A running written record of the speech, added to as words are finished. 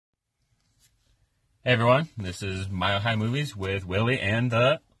Hey everyone, this is Mile High Movies with Willie and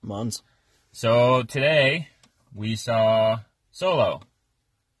the Mons. So today we saw Solo,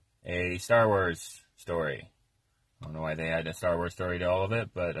 a Star Wars story. I don't know why they had a Star Wars story to all of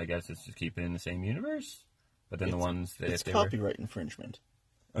it, but I guess it's just keeping in the same universe. But then the ones that it's copyright infringement.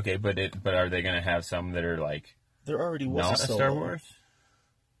 Okay, but are they going to have some that are like there already was not a Solo. Star Wars?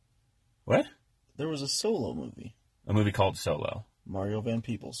 What? There was a Solo movie. A movie called Solo. Mario Van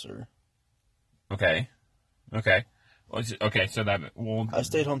Peebles, sir. Okay. Okay, so that... Well, I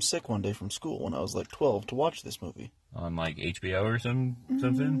stayed home sick one day from school when I was like 12 to watch this movie. On like HBO or something?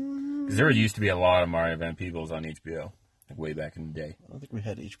 Because there used to be a lot of Mario Van Peebles on HBO, like way back in the day. I don't think we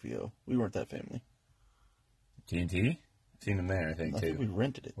had HBO. We weren't that family. TNT? Seen them there, I think, I too. think we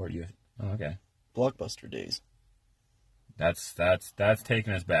rented it. Or you? Oh, okay. Blockbuster days. That's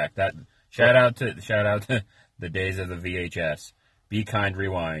taking us back. Shout out to the days of the VHS. Be kind,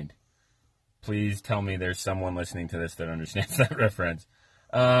 rewind. Please tell me there's someone listening to this that understands that reference.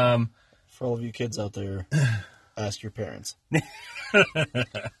 For all of you kids out there, ask your parents.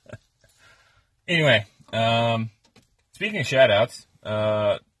 Anyway, speaking of shout-outs,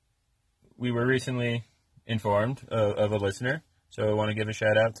 we were recently informed of a listener, so I want to give a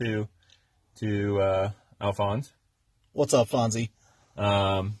shout-out to Alphonse. What's up, Fonzie?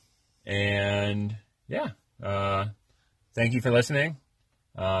 And, yeah, thank you for listening.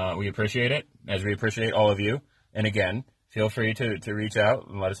 We appreciate it, as we appreciate all of you. And again, feel free to reach out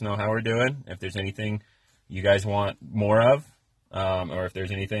and let us know how we're doing. If there's anything you guys want more of, or if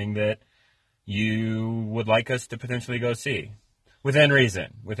there's anything that you would like us to potentially go see. Within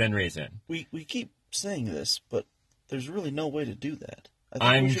reason. We keep saying this, but there's really no way to do that.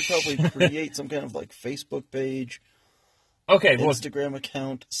 I think we should probably create some kind of like Facebook page. Okay, Instagram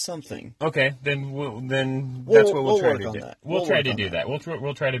account, something. Okay, then that's what we'll try to do. That. We'll try to do that.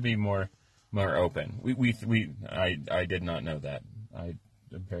 We'll try to be more open. I did not know that. I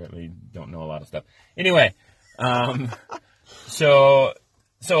apparently don't know a lot of stuff. Anyway, so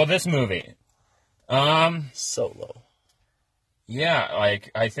this movie, Solo. Yeah,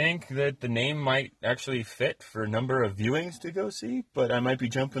 like I think that the name might actually fit for a number of viewings to go see, but I might be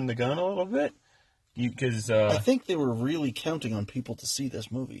jumping the gun a little bit. Because I think they were really counting on people to see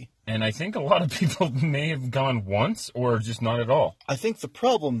this movie. And I think a lot of people may have gone once or just not at all. I think the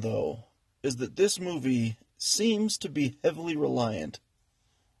problem, though, is that this movie seems to be heavily reliant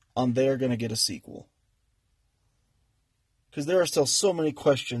on they're going to get a sequel. Because there are still so many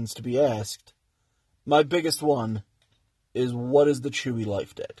questions to be asked. My biggest one is, what is the Chewie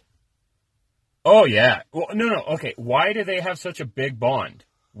life debt? Oh, yeah. Well, no. Okay, why do they have such a big bond?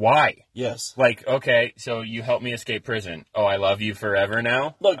 Why? Yes. Like, okay, so you helped me escape prison. Oh, I love you forever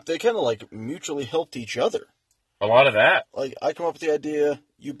now? Look, they kind of, like, mutually helped each other. A lot of that. Like, I come up with the idea,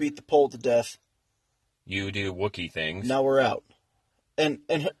 you beat the pole to death. You do Wookiee things. Now we're out. And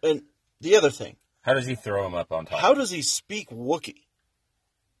the other thing. How does he throw him up on top? How does he speak Wookiee?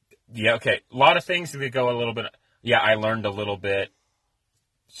 Yeah, okay. A lot of things that go a little bit... Yeah, I learned a little bit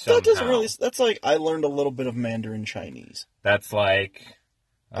somehow. That doesn't really... That's like, I learned a little bit of Mandarin Chinese. That's like...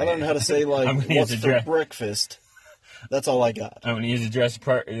 I learned how to say, like, what's for breakfast. That's all I got. I'm going to use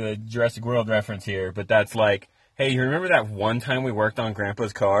a Jurassic World reference here, but that's like, hey, you remember that one time we worked on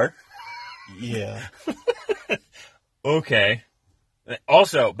Grandpa's car? Yeah. Okay.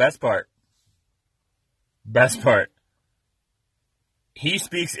 Also, best part. He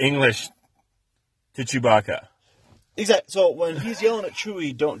speaks English to Chewbacca. Exactly. So when he's yelling at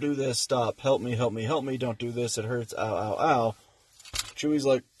Chewie, don't do this, stop, help me, don't do this, it hurts, ow, ow, ow. Chewie's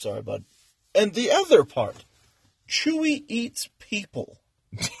like, sorry, bud. And the other part, Chewie eats people.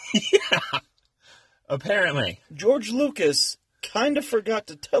 Yeah. Apparently. George Lucas kind of forgot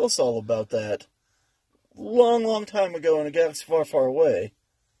to tell us all about that long time ago in a galaxy far, far away.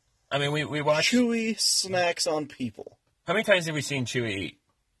 I mean, we watched... Chewie snacks on people. How many times have we seen Chewie eat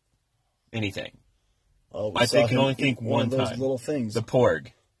anything? Oh, I can only think one of those time. Little things. The porg.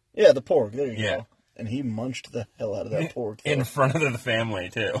 Yeah, the porg. There you go. And he munched the hell out of that porg. In front of the family,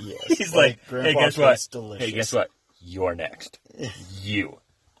 too. Yes. He's like, hey, guess what? Delicious. Hey, guess what? You're next. You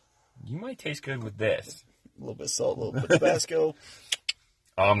might taste good with this. A little bit of salt, a little bit of Tabasco.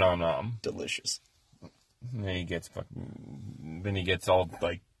 Nom. Delicious. Then he gets all,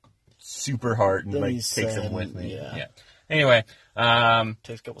 like, super hard and, like, takes them with me. Yeah. Anyway.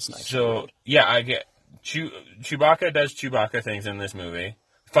 Takes a couple snacks. So, yeah, I get... Chewbacca does Chewbacca things in this movie.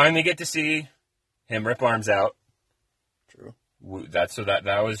 Finally get to see him rip arms out. True. That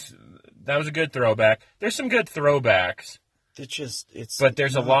was a good throwback. There's some good throwbacks. But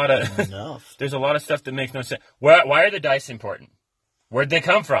there's a lot of enough. There's a lot of stuff that makes no sense. Why are the dice important? Where'd they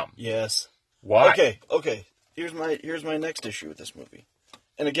come from? Yes. Why? Okay. Here's my next issue with this movie.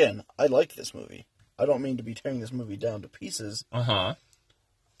 And again, I like this movie. I don't mean to be tearing this movie down to pieces. Uh-huh.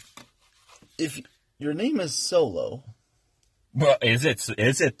 If your name is Solo... Well, is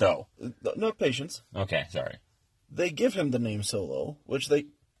it though? No, patience. Okay, sorry. They give him the name Solo, which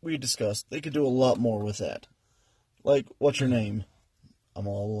we discussed. They could do a lot more with that. Like, what's your name? I'm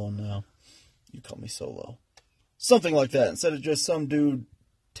all alone now. You call me Solo. Something like that, instead of just some dude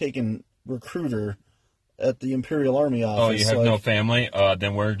taking recruiter at the Imperial Army office. Oh, you have no family?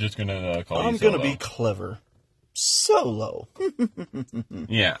 Then we're just going to call you Solo. I'm going to be clever. Solo.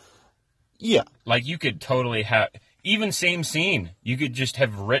 Yeah. Yeah. Like, you could totally have... Even same scene. You could just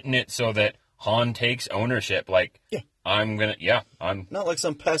have written it so that Han takes ownership. Like, yeah. I'm... Not like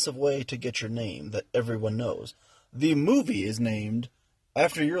some passive way to get your name that everyone knows. The movie is named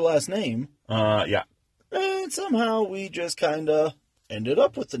after your last name. Yeah. And somehow we just kind of ended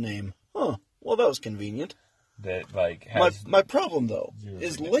up with the name. Huh. Well, that was convenient. That, like, has... My problem, though,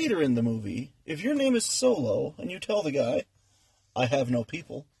 is later in the movie, if your name is Solo, and you tell the guy, I have no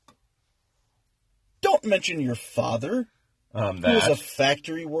people, don't mention your father, who was a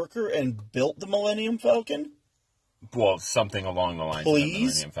factory worker and built the Millennium Falcon. Well, something along the lines of the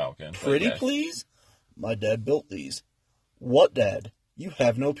Millennium Falcon. Pretty yes. please? My dad built these. What dad? You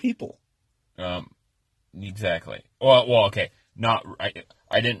have no people. Exactly. Well, okay.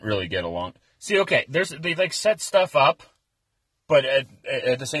 I didn't really get along. See, okay, they like set stuff up, but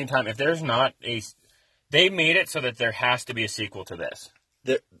at the same time, if there's not they made it so that there has to be a sequel to this.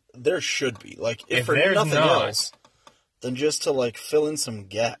 There should be. Like, if for there's nothing not, else, then just to, like, fill in some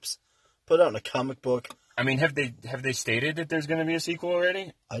gaps. Put out in a comic book. I mean, have they stated that there's going to be a sequel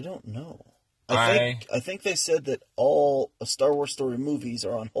already? I don't know. I think they said that all Star Wars story movies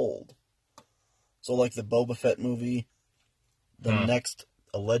are on hold. So, like, the Boba Fett movie, the next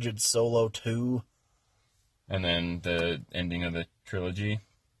alleged Solo 2. And then the ending of the trilogy.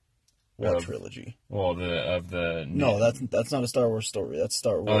 What trilogy? Well, No, that's not a Star Wars story. That's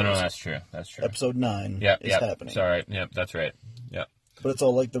Star Wars. Oh, no, that's true. That's true. Episode 9 is happening. Sorry. Yep, that's right. Yep. But it's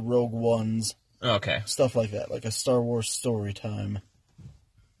all like the Rogue Ones. Okay. Stuff like that. Like a Star Wars story time.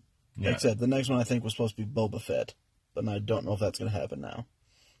 Yeah. Like I said, the next one I think was supposed to be Boba Fett. But I don't know if that's going to happen now.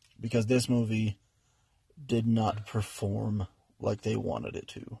 Because this movie did not perform like they wanted it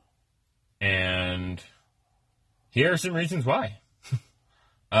to. And here are some reasons why.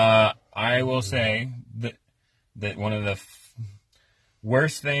 I will say that one of the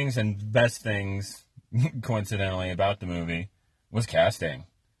worst things and best things, coincidentally, about the movie was casting.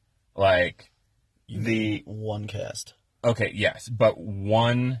 Like, one cast. Okay, yes, but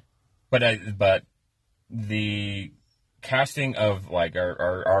the casting of, like,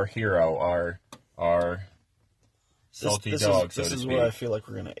 our hero, our salty dog, so to speak. This is where I feel like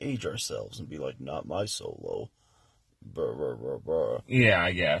we're going to age ourselves and be like, not my Solo. Brr, brr, brr, brr. Yeah,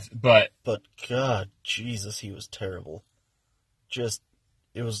 I guess. But God, Jesus, he was terrible. Just,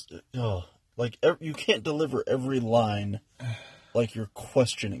 it was, like, you can't deliver every line like you're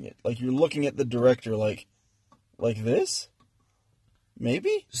questioning it. Like you're looking at the director like this?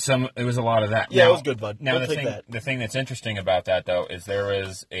 Maybe? It was a lot of that. Yeah, it was good, bud. Now, the thing that's interesting about that, though, is there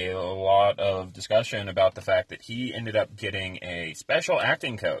was a lot of discussion about the fact that he ended up getting a special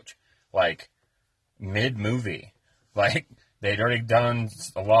acting coach, like, mid-movie. Like, they'd already done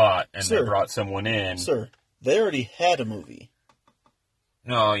a lot, and they brought someone in. Sir, they already had a movie.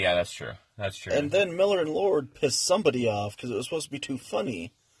 Oh, yeah, that's true. That's true. And then Miller and Lord pissed somebody off because it was supposed to be too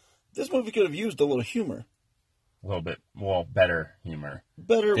funny. This movie could have used a little humor. A little bit, better humor.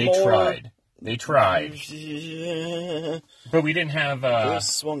 They tried. They tried. But we didn't have... They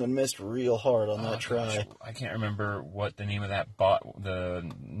swung and missed real hard on that try. Gosh, I can't remember what the name of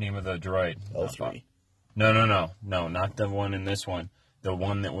the name of the droid. L3. No, not the one in this one. The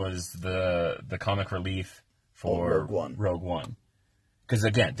one that was the comic relief for Rogue One. Because,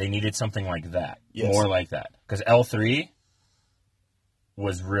 again, they needed something like that. Yes. More like that. Because L3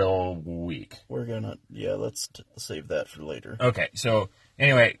 was real weak. We're gonna... Yeah, let's save that for later. Okay, so,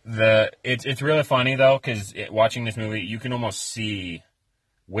 anyway, it's really funny, though, because watching this movie, you can almost see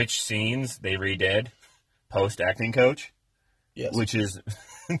which scenes they redid post-acting coach. Yes. Which is...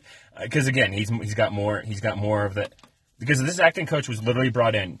 Because, again, he's got more of the... Because this acting coach was literally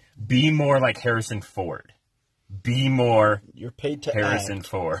brought in, be more like Harrison Ford. Be more... You're paid to Harrison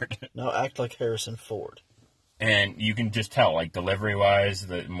Ford. Now act like Harrison Ford. And you can just tell, like, delivery-wise,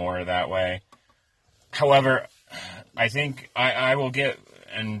 more that way. However, I think I will get...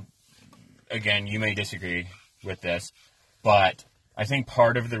 And, again, you may disagree with this, but I think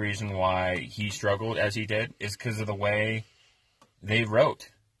part of the reason why he struggled as he did is because of the way they wrote.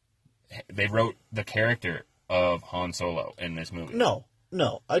 they wrote the character of Han Solo in this movie. No,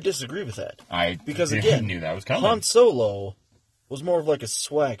 I disagree with that. Because I again, knew that was coming. Han Solo was more of like a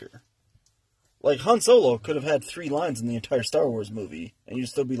swagger. Like, Han Solo could have had 3 lines in the entire Star Wars movie, and you'd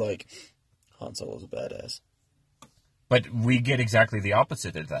still be like, Han Solo's a badass. But we get exactly the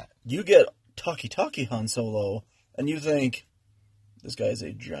opposite of that. You get talkie Han Solo, and you think, this guy's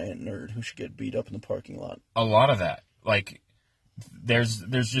a giant nerd who should get beat up in the parking lot. A lot of that. Like, there's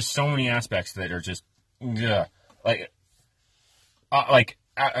just so many aspects that are just, ugh.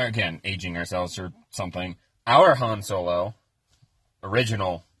 Again, aging ourselves or something. Our Han Solo,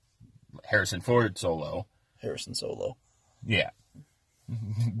 original Harrison Ford Solo. Harrison Solo. Yeah.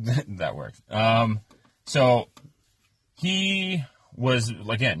 That works. So he was,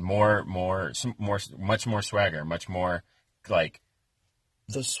 again, much more swagger, much more, like...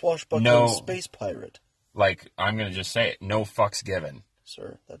 The swashbuckling space pirate. Like, I'm going to just say it. No fucks given.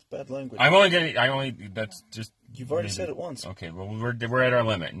 Sir, that's bad language. That's just... You've already said it once. Okay, well, we're at our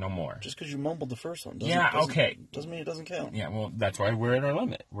limit. No more. Just because you mumbled the first one. Okay. Doesn't mean it doesn't count. Yeah, well, that's why we're at our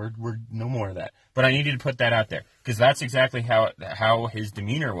limit. We're no more of that. But I needed to put that out there. Because that's exactly how his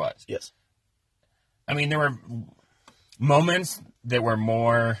demeanor was. Yes. I mean, there were moments that were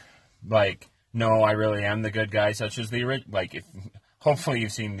more like, no, I really am the good guy, such as the original. Like, hopefully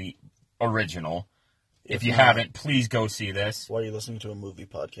you've seen the original. If you haven't, please go see this. Why are you listening to a movie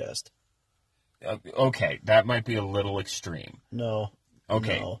podcast? Okay, that might be a little extreme. No.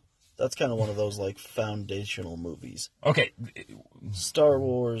 Okay. No. That's kind of one of those, like, foundational movies. Okay. Star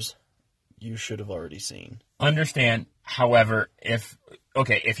Wars, you should have already seen. Understand, however, if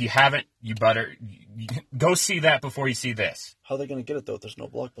you haven't, you go see that before you see this. How are they going to get it, though, if there's no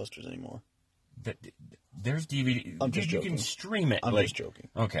blockbusters anymore? There's DVD. I'm just joking. You can stream it. I'm just joking.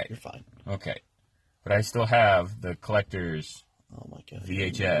 Okay. You're fine. Okay. But I still have the collector's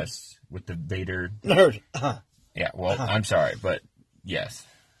VHS with the Vader. Nerd. Yeah, well, I'm sorry, but yes.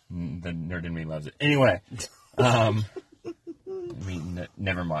 The nerd in me loves it. Anyway. I mean,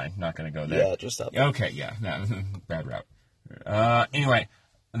 never mind. Not going to go there. Yeah, just stop. Okay, yeah. No, bad route. Anyway,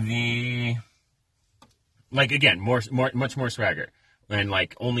 again, much more swagger. And,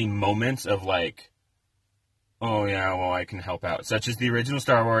 only moments of, oh, yeah, well, I can help out. Such as the original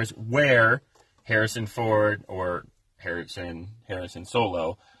Star Wars, where Harrison Ford or Harrison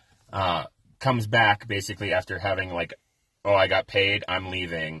Solo comes back basically after having oh, I got paid, I'm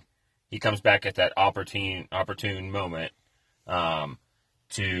leaving. He comes back at that opportune moment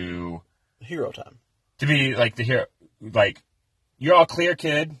to hero time, to be the hero. You're all clear,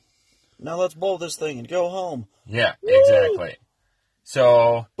 kid. Now let's blow this thing and go home. Yeah, Woo! Exactly.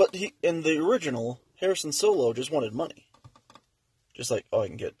 So, but in the original, Harrison Solo just wanted money. Just I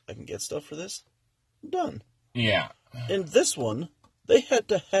can get stuff for this. Done. Yeah. In this one, they had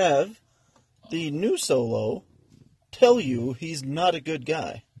to have the new Solo tell you he's not a good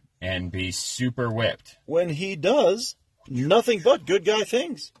guy. And be super whipped. When he does, nothing but good guy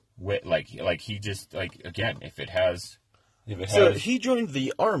things. He just, again, if it has... So he joined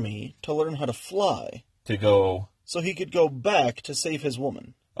the army to learn how to fly. To go... So he could go back to save his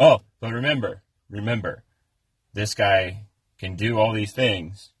woman. Oh, but remember, this guy can do all these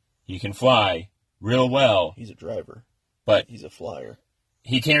things. He can fly real well. He's a driver. But he's a flyer.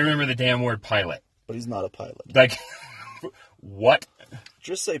 He can't remember the damn word pilot. But he's not a pilot. What?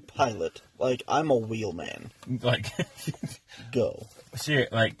 Just say pilot. I'm a wheelman. Go. See,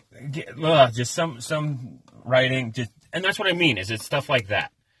 just some writing, and that's what I mean, is it's stuff like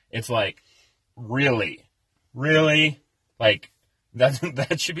that. It's really,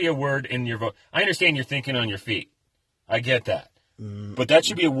 that should be a word in your I understand you're thinking on your feet. I get that. But that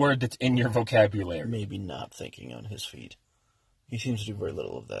should be a word that's in your vocabulary. Maybe not thinking on his feet. He seems to do very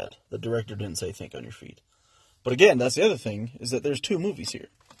little of that. The director didn't say think on your feet. But again, that's the other thing, is that there's 2 movies here.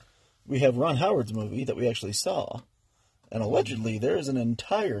 We have Ron Howard's movie that we actually saw, and allegedly there is an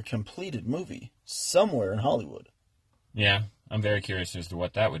entire completed movie somewhere in Hollywood. Yeah, I'm very curious as to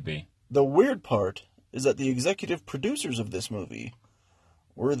what that would be. The weird part is that the executive producers of this movie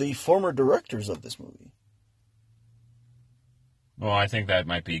were the former directors of this movie. Well, I think that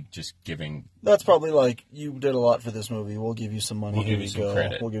might be just giving... That's probably you did a lot for this movie, we'll give you some money, we'll give you some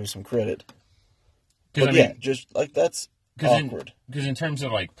credit. We'll give you some credit. But that's awkward. Because in terms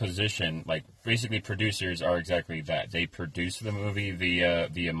of position, basically producers are exactly that. They produce the movie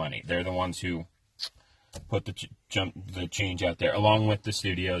via money. They're the ones who put the change out there, along with the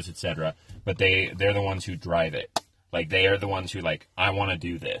studios, etc. But they're the ones who drive it. They are the ones who I want to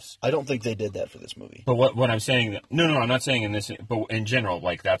do this. I don't think they did that for this movie. But what I'm saying, no, I'm not saying in this, but in general,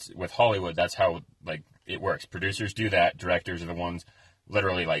 that's with Hollywood. That's how it works. Producers do that. Directors are the ones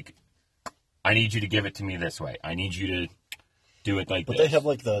literally I need you to give it to me this way. I need you to do it like But this. they have,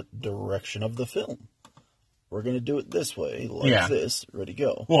 like, the direction of the film. We're going to do it this way, like this, ready,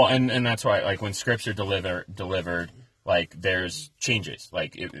 go. Well, and that's why, like, when scripts are delivered, like, there's changes.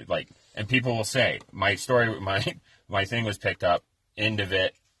 Like, and people will say, my thing was picked up, end of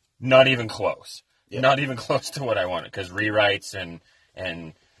it, not even close. Yeah. Not even close to what I wanted, because rewrites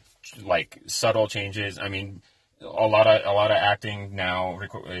and like, subtle changes. I mean, a lot of acting now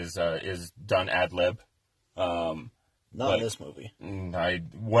is done ad lib. Not in this movie. I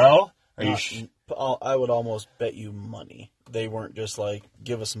would almost bet you money they weren't just like,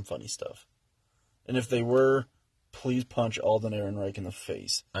 give us some funny stuff. And if they were, please punch Alden Ehrenreich in the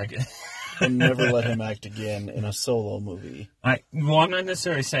face. And never let him act again in a Solo movie. I'm not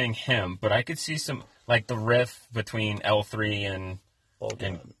necessarily saying him, but I could see some, like, the riff between L3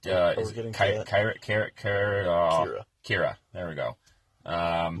 Kira. There we go.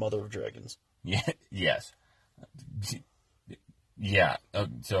 Mother of Dragons. Yeah. Yes. Yeah.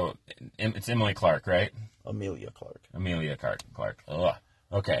 So it's Emily Clark, right? Amelia Clark. Clark. Ugh.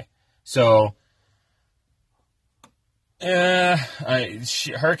 Okay. So,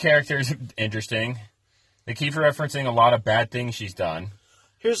 her character is interesting. They keep referencing a lot of bad things she's done.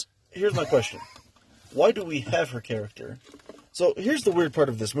 Here's my question. Why do we have her character? So here's the weird part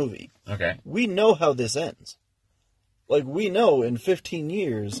of this movie. Okay. We know how this ends. Like, we know in 15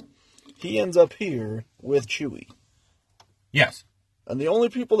 years, he ends up here with Chewie. Yes. And the only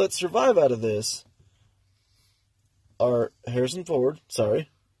people that survive out of this are Harrison Ford,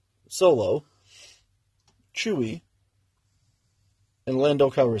 Solo, Chewie, and Lando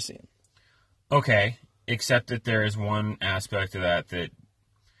Calrissian. Okay, except that there is one aspect of that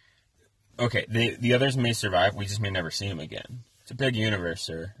okay, the others may survive, we just may never see them again. It's a big universe,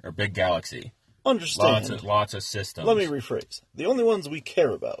 sir, or big galaxy. Understand. Lots of systems. Let me rephrase. The only ones we care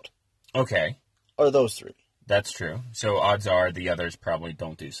about are those three. That's true. So odds are the others probably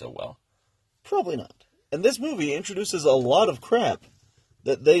don't do so well. Probably not. And this movie introduces a lot of crap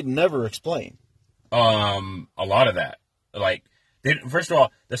that they'd never explain. A lot of that. Like, first of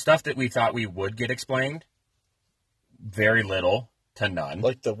all, the stuff that we thought we would get explained, very little to none.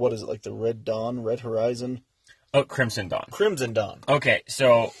 Like the Red Dawn, Red Horizon? Oh, Crimson Dawn. Crimson Dawn. Okay,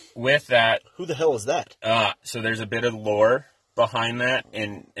 so with that... Who the hell is that? So there's a bit of lore behind that,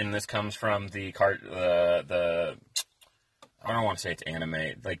 and this comes from the I don't want to say it's anime.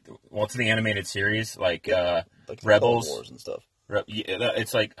 It's the animated series, like Rebels. Wars and stuff.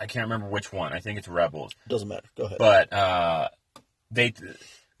 It's like, I can't remember which one. I think it's Rebels. Doesn't matter. Go ahead. But they,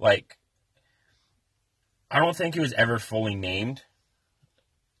 like, I don't think it was ever fully named.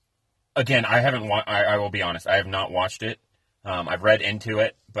 Again, I haven't. I will be honest. I have not watched it. I've read into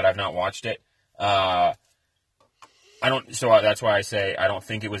it, but I've not watched it. I don't. So that's why I say I don't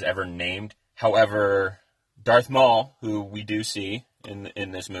think it was ever named. However, Darth Maul, who we do see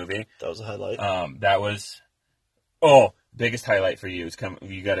in this movie, that was a highlight. That was biggest highlight for you.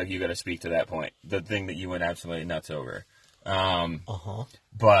 You gotta speak to that point. The thing that you went absolutely nuts over.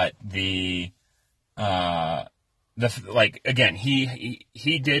 But again,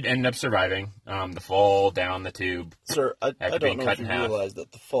 he did end up surviving the fall down the tube. Sir, I don't know if you realize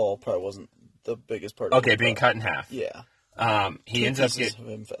that the fall part wasn't the biggest part. Okay, being cut in half. Yeah. He ends up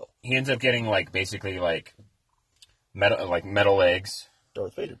getting basically metal legs.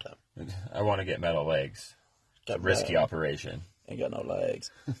 Darth Vader time. I want to get metal legs. It's a risky operation. Ain't got no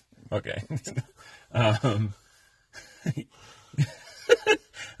legs. Okay.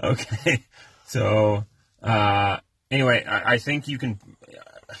 Okay. So, anyway, I think you can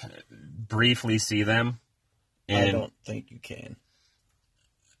briefly see them. I don't think you can.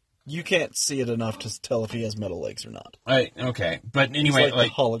 You can't see it enough to tell if he has metal legs or not. Okay. But anyway, it's like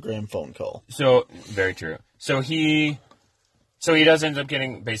the hologram phone call. So, very true. So he does end up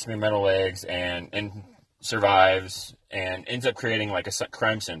getting basically metal legs and survives and ends up creating like a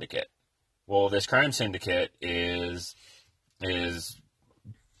crime syndicate. Well, this crime syndicate is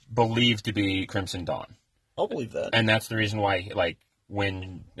believed to be Crimson Dawn. I'll believe that. And that's the reason why,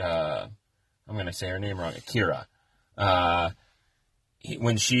 when I'm going to say her name wrong, Kira,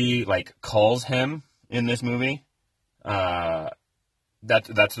 when she calls him in this movie, that's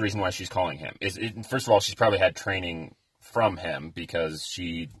the reason why she's calling him. First of all, she's probably had training from him because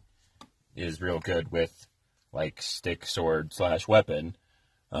she is real good with stick, sword / weapon,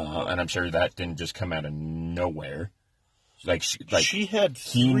 and I'm sure that didn't just come out of nowhere. She had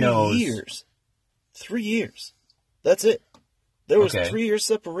 3 years. 3 years. That's it. There was 3 years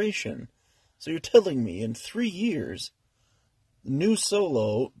separation. So you're telling me in 3 years, new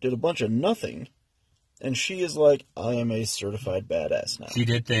Solo did a bunch of nothing, and she is like, I am a certified badass now. She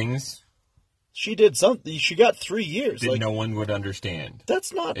did things She did something. She got 3 years. That no one would understand.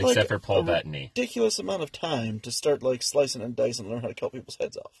 That's not except for Paul Bettany. Ridiculous amount of time to start slicing and dicing and learn how to cut people's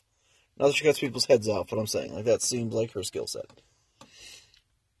heads off. Not that she cuts people's heads off, but I'm saying that seems like her skill set.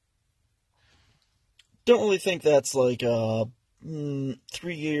 Don't really think that's 3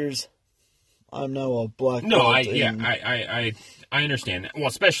 years. I'm now a black belt. No, I understand that. Well,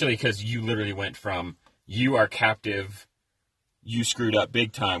 especially because you literally went from you are captive, you screwed up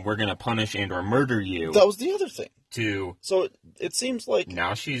big time, we're going to punish and or murder you. That was the other thing. So it seems like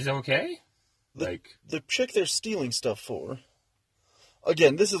now she's okay? The chick they're stealing stuff for.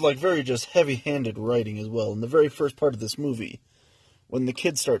 Again, this is very just heavy-handed writing as well. In the very first part of this movie, when the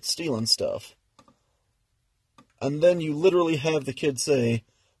kid starts stealing stuff, and then you literally have the kid say,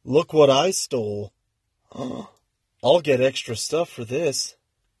 "Look what I stole. I'll get extra stuff for this."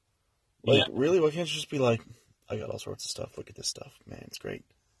 Really? Why can't you just be like, "I got all sorts of stuff. Look at this stuff. Man, it's great.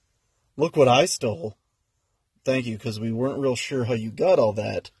 Look what I stole. Thank you, because we weren't real sure how you got all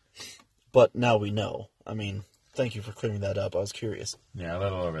that. But now we know. I mean, thank you for clearing that up. I was curious." Yeah, a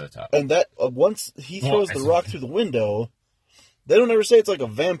little over the top. And that, once he throws the rock through the window, they don't ever say it's like a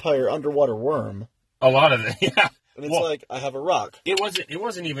vampire underwater worm. A lot of it, yeah. And it's I have a rock. It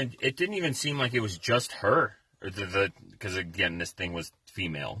didn't even seem like it was just her. Because, again, this thing was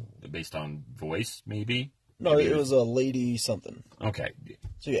female, based on voice, maybe? No, it was a lady something. Okay.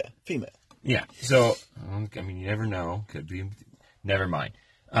 So, yeah, female. Yeah, so, I mean, you never know. Could be. Never mind.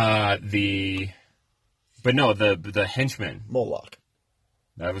 But no, the henchman. Moloch.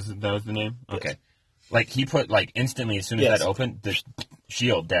 That was the name? Okay. Yes. He put, instantly, as soon as that opened, the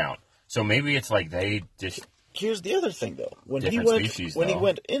shield down. So maybe it's they just... Here's the other thing, though. When he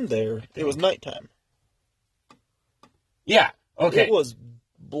went in there, it was nighttime. Yeah, okay. It was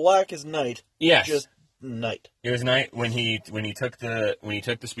black as night. Yes. Just night. It was night when he took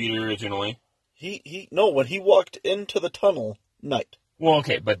the speeder originally. When he walked into the tunnel, night. Well,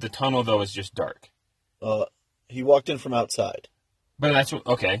 okay, but the tunnel though is just dark. He walked in from outside. But that's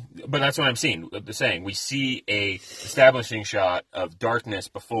what I'm saying. We see a establishing shot of darkness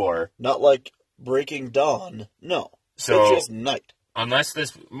before. Not like breaking dawn. No. So it's just night. Unless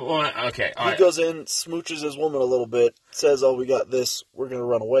this, okay. He goes in, smooches his woman a little bit, says, "Oh, we got this. We're gonna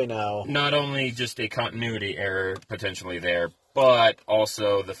run away now." Not only just a continuity error potentially there, but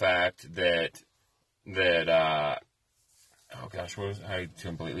also the fact that oh gosh, I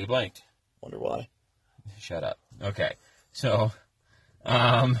completely blanked. Wonder why. Shut up. Okay, so,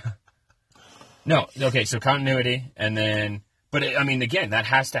 no, okay, so continuity, and then, but again, that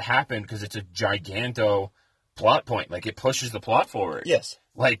has to happen because it's a giganto plot point. It pushes the plot forward. Yes.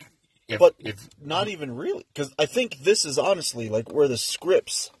 If not even really, because I think this is honestly where the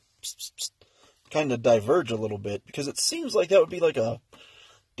scripts kind of diverge a little bit, because it seems like that would be a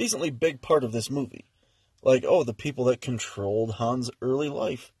decently big part of this movie. The people that controlled Han's early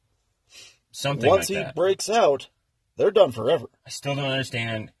life. Something Once like he that. breaks out, they're done forever. I still don't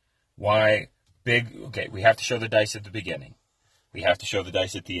understand why we have to show the dice at the beginning. We have to show the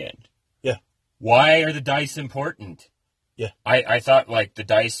dice at the end. Yeah. Why are the dice important? Yeah. I thought, the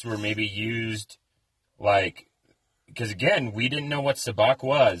dice were maybe used, because, again, we didn't know what Sabak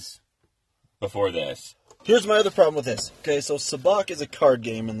was before this. Here's my other problem with this. Okay, so Sabak is a card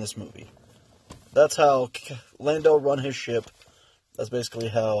game in this movie. That's how Lando run his ship. That's basically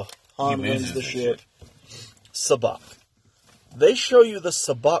how Han wins the ship. Sabak. They show you the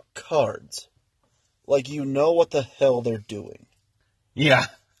Sabak cards. You know what the hell they're doing. Yeah.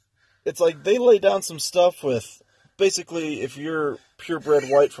 It's they lay down some stuff with, basically, if you're purebred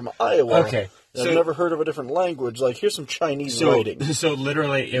white from Iowa, okay. I've never heard of a different language, here's some Chinese writing. So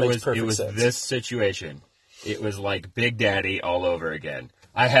literally, it was sense. This situation. It was like Big Daddy all over again.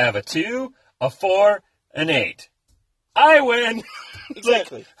 I have a 2, a 4, an 8. I win!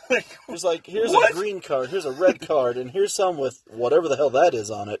 Exactly. It's here's what? A green card, here's a red card, and here's some with whatever the hell that is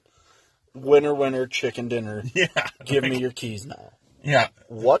on it. Winner, winner, chicken dinner. Yeah. Give me your keys now. Yeah.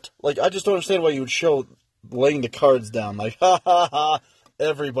 What? I just don't understand why you would show laying the cards down. Ha ha ha.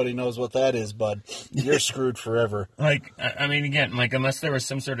 Everybody knows what that is, bud. You're screwed forever. Again, unless there was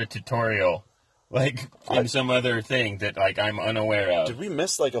some sort of tutorial, in some other thing that, I'm unaware of. Did we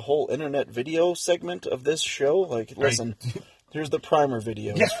miss, a whole internet video segment of this show? Listen, here's the primer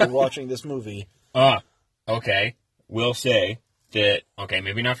videos for watching this movie. Okay. We'll say that,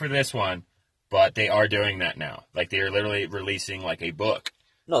 maybe not for this one, but they are doing that now. They are literally releasing, a book.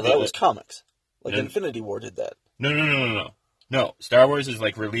 No, that was comics. Infinity War did that. No. No, Star Wars is,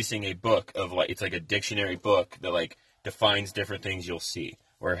 releasing a book of, it's a dictionary book that, defines different things you'll see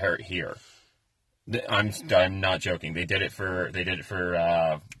or hear. I'm not joking. They did it for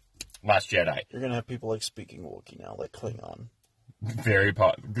Last Jedi. You're gonna have people like speaking Wookiee now, like Klingon. Very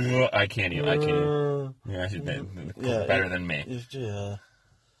I can't even. Yeah, better than me. Yeah.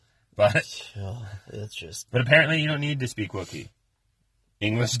 But Yeah, it's just. But apparently you don't need to speak Wookiee.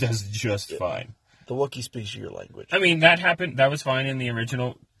 English does just fine. The Wookiee speaks your language. I mean, that happened. That was fine in the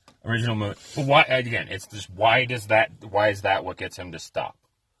original movie. But why? Again, it's just why is that what gets him to stop?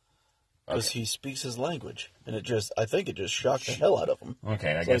 Because he speaks his language, and I think it just shocked the hell out of him.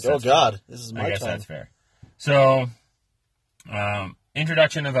 Okay, I it's guess. Like, oh God, this is my time. I guess that's fair. So,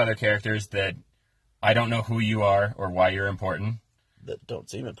 introduction of other characters that I don't know who you are or why you're important. That don't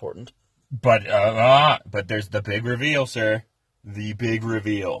seem important. But there's the big reveal, sir. The big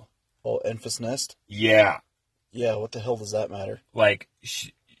reveal. Oh, Enfys Nest? Yeah. Yeah, what the hell does that matter? Like,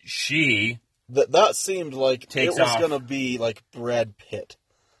 she... That seemed like it was going to be like Brad Pitt.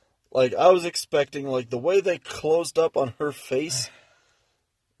 Like, I was expecting, like, the way they closed up on her face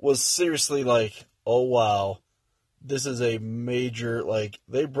was seriously like, oh, wow. This is a major, like,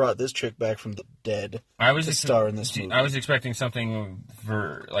 they brought this chick back from the dead to star in this movie. I was expecting something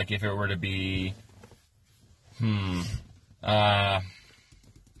for, like, if it were to be,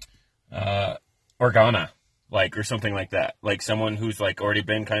 Organa, like, or something like that. Like, someone who's, like, already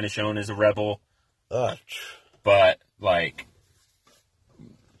been kind of shown as a rebel. But, like,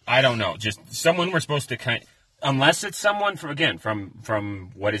 I don't know. Just someone we're supposed to unless it's someone from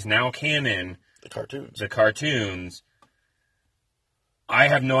what is now canon. The cartoons. I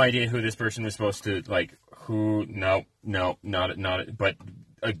have no idea who this person was supposed to, like, who, no, not it. But,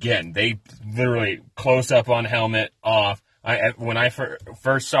 again, they literally close up on helmet, off. When I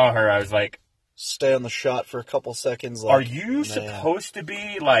first saw her, I was like... Stay on the shot for a couple seconds. Like, are you supposed to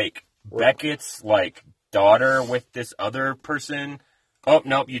be, like, Beckett's, like, daughter with this other person? Oh,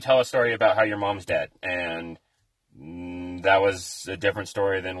 nope, you tell a story about how your mom's dead. And that was a different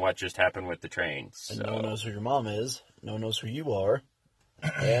story than what just happened with the train. So. And no one knows who your mom is. No one knows who you are.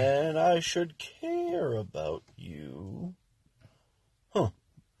 And I should care about you. Huh.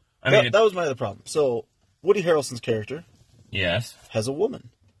 That was my other problem. So, Woody Harrelson's character... Yes. Has a woman.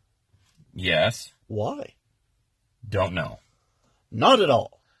 Yes. Why? Don't know. Not at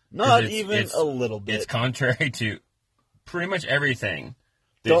all. Not even a little bit. It's contrary to pretty much everything.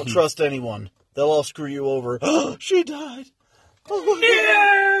 Don't trust anyone. They'll all screw you over. Oh, she died.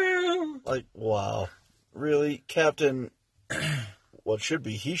 Oh, yeah. Like, wow. Really? Captain,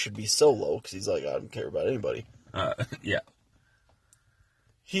 he should be solo, because he's like, I don't care about anybody. Yeah.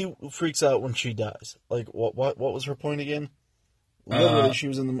 He freaks out when she dies. Like, what was her point again? Literally, she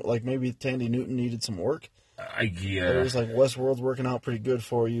was in the, like, maybe Tandy Newton needed some work. Yeah. It was like, Westworld's working out pretty good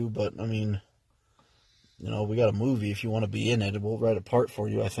for you, but, I mean, you know, we got a movie. If you want to be in it, we'll write a part for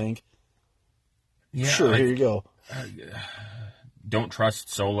you, I think. Yeah, sure, here you go. Don't trust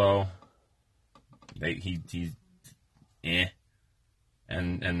Solo. He's eh.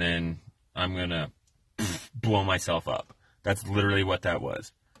 And then I'm going to blow myself up. That's literally what that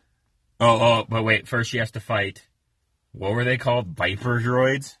was. Oh, but wait, first she has to fight... What were they called? Viper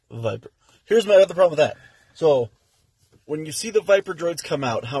droids? Viper. Here's my other problem with that. So, when you see the Viper droids come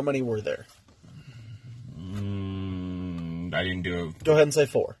out, how many were there? I didn't do it. Go ahead and say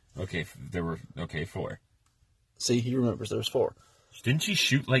 4. Okay, 4. See, he remembers there's 4. Didn't she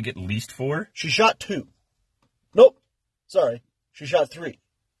shoot, like, at least 4? She shot 2. Nope. Sorry. She shot 3.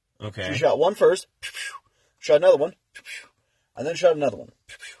 Okay. She shot 1 first. Shot another one. And then shot another one.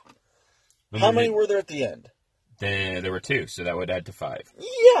 How many were there at the end? There were 2, so that would add to 5.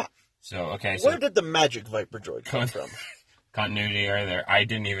 Yeah. So, okay. Where did the magic Viper droid come from? Continuity error there. I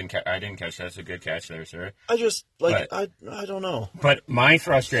didn't catch that. That's a good catch there, sir. I just, like, I don't know. But my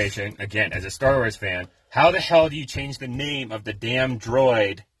frustration, again, as a Star Wars fan, how the hell do you change the name of the damn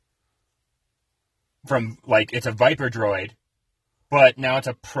droid from, like, it's a Viper droid, but now it's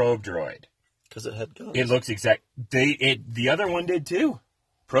a probe droid? Because it had guns. It looks the other one did too.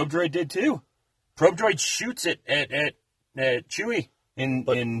 Probe droid did too. Probe droid shoots it at Chewie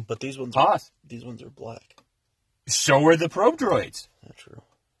but these ones these ones are black. So are the probe droids. Not true.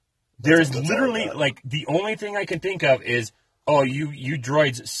 There's literally, like, the only thing I can think of is, oh, you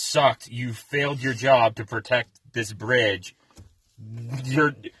droids sucked. You failed your job to protect this bridge.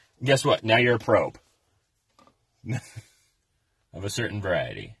 Guess what? Now you're a probe. Of a certain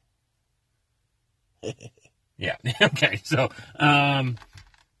variety. Yeah. Okay. So,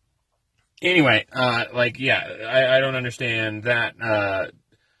 anyway, I don't understand that.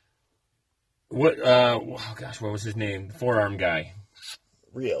 What was his name? The forearm guy.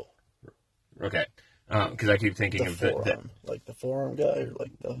 Rio. Okay. Because I keep thinking the forearm. Like the forearm guy, or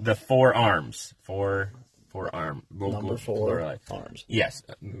like the forearms. Forearm. Number 4, arms. Yes,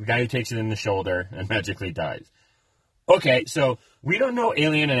 the guy who takes it in the shoulder and magically dies. Okay, so we don't know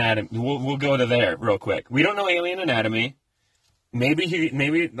alien anatomy. We'll go to there real quick. We don't know alien anatomy. Maybe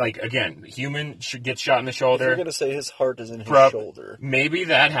again, human should get shot in the shoulder. If you're gonna say his heart is in his shoulder, maybe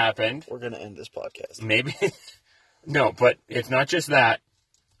that happened. We're gonna end this podcast. Maybe, no, but it's not just that.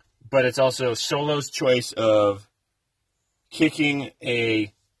 But it's also Solo's choice of kicking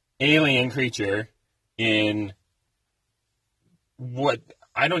a alien creature in what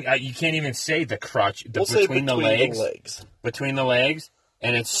you can't even say the crotch, between the legs, between the legs,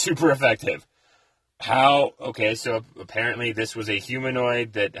 and it's super effective. How? Okay, so apparently this was a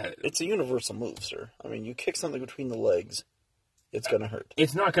humanoid that it's a universal move, sir. I mean, you kick something between the legs, it's gonna hurt.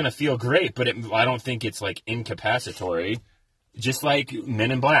 It's not gonna feel great, but I don't think it's like incapacitory. Just like Men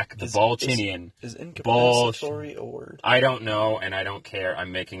in Black, the Balchinian. Is incapacitory a word? I don't know, and I don't care.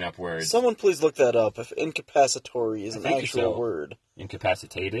 I'm making up words. Someone please look that up, if incapacitory is an actual word.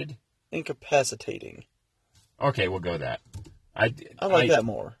 Incapacitated? Incapacitating. Okay, we'll go that. I like that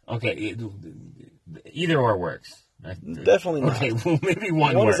more. Okay, either or works. Definitely not. Okay, well, maybe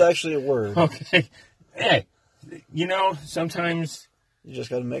one One word. is actually a word. Okay. Hey, sometimes... You just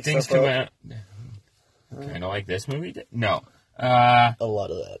gotta make things stuff come up. out... Kind of like this movie did? No. A lot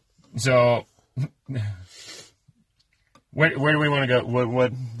of that. So, where do we want to go?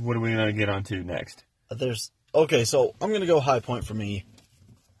 What do we want to get onto next? Okay, so I'm going to go high point for me.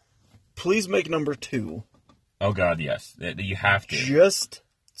 Please make number 2. Oh, God, yes. You have to. Just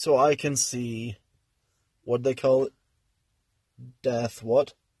so I can see, what'd they call it? Death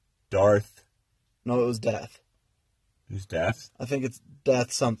what? Darth. No, it was Death. Who's Death? I think it's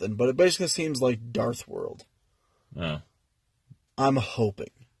Death something, but it basically seems like Darth World. Oh. I'm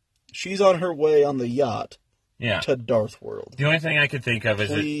hoping. She's on her way on the yacht to Darth World. The only thing I could think of is...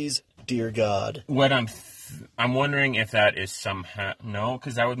 Please, dear God. What I'm wondering if that is somehow... No,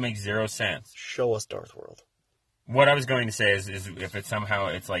 because that would make zero sense. Show us Darth World. What I was going to say is if it's somehow...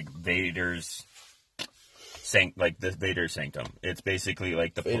 It's like Vader's... the Vader's sanctum. It's basically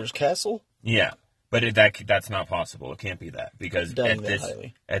like the... Vader's castle? Yeah. But that's not possible. It can't be that. Because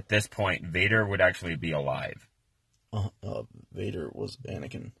at this point, Vader would actually be alive. Vader was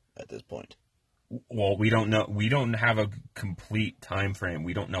Anakin at this point. Well, we don't know. We don't have a complete time frame.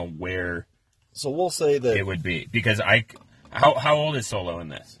 We don't know where. So we'll say that it would be because How old is Solo in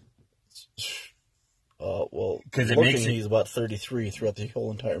this? Because he's about 33 throughout the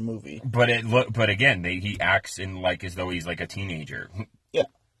whole entire movie. But again, he acts as though he's like a teenager. Yeah.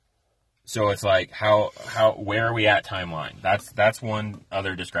 So it's like where are we at timeline? That's one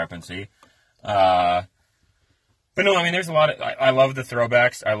other discrepancy. But no, I mean, there's a lot of... I love the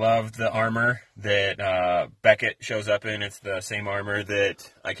throwbacks. I love the armor that Beckett shows up in. It's the same armor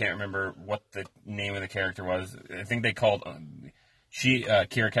that... I can't remember what the name of the character was. I think they called...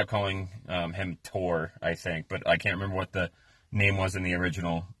 Kira kept calling him Tor, I think. But I can't remember what the name was in the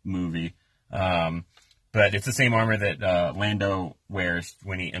original movie. But it's the same armor that Lando wears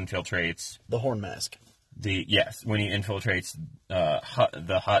when he infiltrates... The horn mask. Yes, when he infiltrates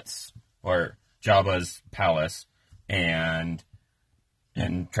the Hutt's or Jabba's palace. And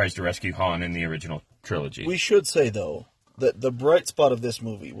tries to rescue Han in the original trilogy. We should say, though, that the bright spot of this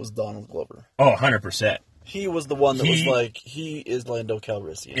movie was Donald Glover. Oh, 100%. He was the one that was like, he is Lando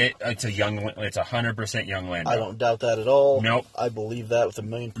Calrissian. It's 100% young Lando. I don't doubt that at all. Nope. I believe that with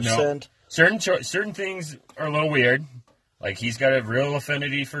 1,000,000%. Nope. Certain things are a little weird. Like, he's got a real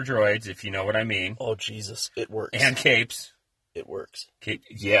affinity for droids, if you know what I mean. Oh, Jesus. It works. And capes. It works.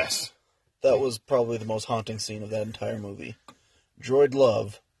 Yes. That was probably the most haunting scene of that entire movie. Droid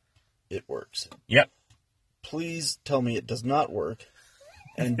love, it works. Yep. Please tell me it does not work,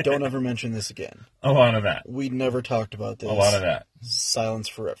 and don't ever mention this again. A lot of that. We never talked about this. A lot of that. Silence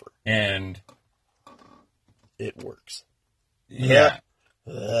forever. And... it works. Yeah.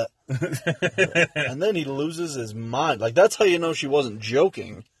 And then he loses his mind. Like, that's how you know she wasn't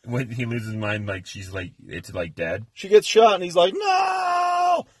joking. When he loses his mind, like, it's like dead? She gets shot, and he's like,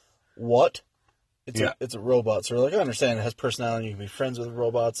 no! What? It's a robot, so like, I understand it has personality, you can be friends with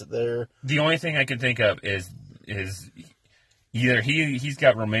robots there. The only thing I can think of is either he's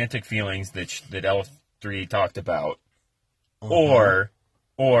got romantic feelings that L3 talked about, or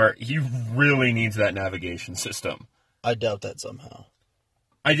he really needs that navigation system. I doubt that somehow.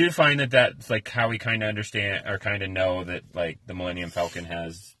 I do find that's like how we kind of understand or kind of know that like the Millennium Falcon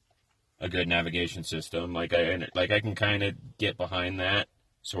has a good navigation system. Like I can kind of get behind that.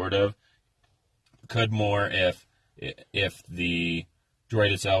 Sort of. Could more if the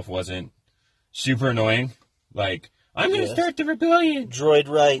droid itself wasn't super annoying. Like, I'm going to Yes. start the rebellion. Droid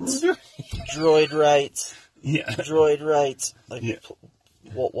rights. Droid rights. Yeah. Droid rights. Like, Yeah.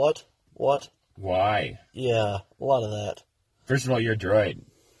 What? Why? Yeah, a lot of that. First of all, you're a droid.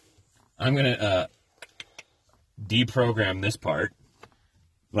 I'm going to deprogram this part.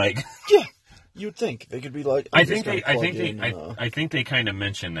 Like, Yeah, you'd think they could be like. I think they kind of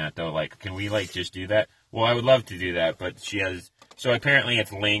mentioned that though. Like, can we like just do that? Well, I would love to do that, but she has. So apparently,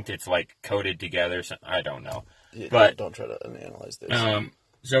 it's linked. It's like coded together. So I don't know. Yeah, But don't try to analyze this.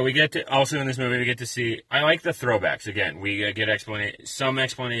 so we get to also in this movie we get to see. I like the throwbacks again. We get some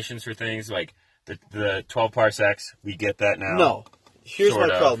explanations for things like the 12 parsecs. We get that now. No, here's Sort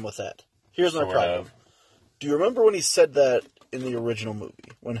my of. problem with that. Here's my Sort problem. of. Do you remember when he said that in the original movie?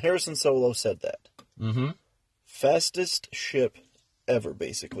 When Harrison Solo said that? Mm-hmm. Fastest ship ever,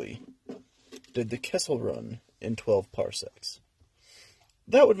 basically, did the Kessel Run in 12 parsecs.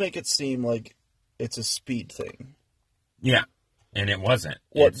 That would make it seem like it's a speed thing. Yeah, and it wasn't.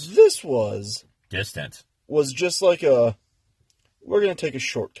 What It's this was distance. just like we're going to take a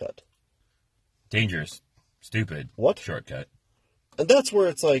shortcut. Dangerous. Stupid. What? Shortcut. And that's where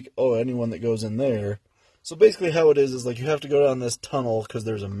it's like, oh, anyone that goes in there. So basically how it is like you have to go down this tunnel because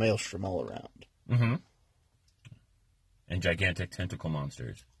there's a maelstrom all around. Mm-hmm. And gigantic tentacle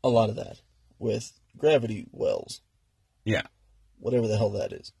monsters. A lot of that. With gravity wells. Yeah. Whatever the hell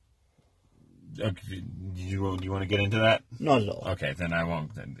that is. Okay, do you want to get into that? Not at all. Okay, then I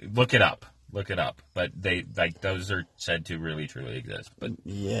won't. Look it up. Look it up. But they like those are said to really truly exist. But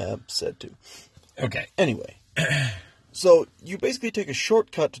Yeah, said to. okay. Anyway. So you basically take a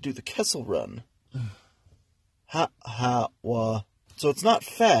shortcut to do the Kessel Run. So it's not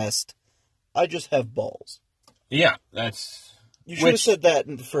fast. I just have balls. Yeah, that's. You should have said that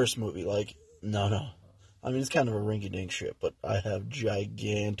in the first movie. Like, no. I mean, it's kind of a rinky-dink shit, but I have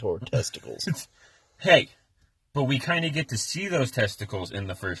gigantor testicles. Hey, but we kind of get to see those testicles in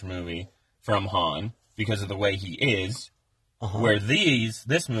the first movie from Han because of the way he is. Uh-huh. Where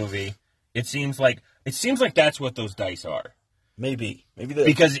this movie, it seems like that's what those dice are. Maybe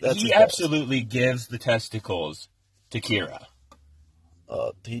Because that's he his balls. absolutely gives the testicles to Kira.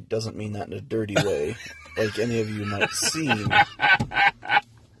 He doesn't mean that in a dirty way, like any of you might seem.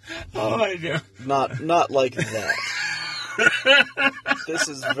 Oh, I do. Not like that. This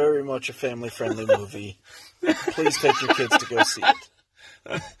is very much a family-friendly movie. Please take your kids to go see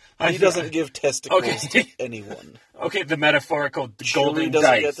it. He doesn't give testicles to anyone. Okay, the metaphorical golden Chewie doesn't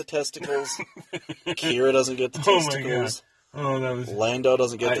dice. get the testicles. Kira doesn't get the Oh my testicles. Oh, that was. Lando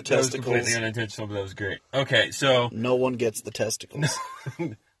doesn't get the That was testicles. completely unintentional, but that was great. Okay, so No one gets the testicles.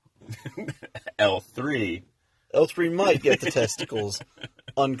 L3. L3 might get the testicles.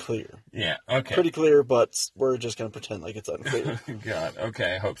 Unclear. Yeah. Okay. Pretty clear, but we're just going to pretend like it's unclear. God.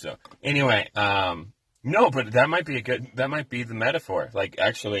 Okay. I hope so. Anyway, no, but that might be the metaphor. Like,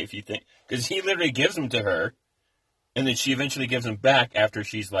 actually, if you think, because he literally gives them to her, and then she eventually gives them back after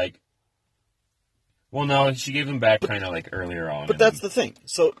she's like, well, no, she gave them back kind of like earlier on. But that's the thing.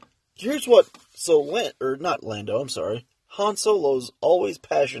 So here's what. So not Lando. I'm sorry. Han Solo's always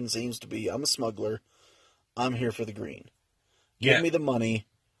passion seems to be, I'm a smuggler. I'm here for the green. Give me the money.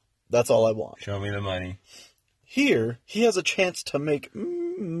 That's all I want. Show me the money. Here, he has a chance to make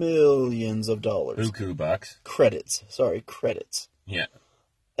millions of dollars. Buku bucks. Credits. Yeah.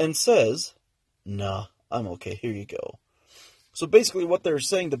 And says, nah, I'm okay. Here you go. So basically what they're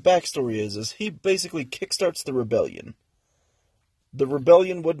saying the backstory is he basically kickstarts the rebellion. The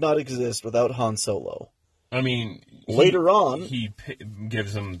rebellion would not exist without Han Solo. I mean, Later on, he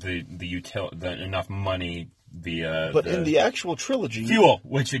gives them the enough money via. but in the actual trilogy, fuel,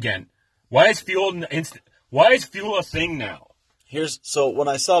 which again, why is fuel a thing now? so when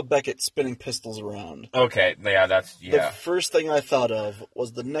I saw Beckett spinning pistols around, Okay, yeah, the first thing I thought of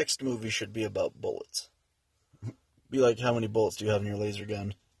was the next movie should be about bullets. Be like, how many bullets do you have in your laser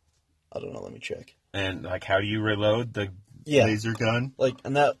gun? I don't know. Let me check. And like, how do you reload the laser gun? Like,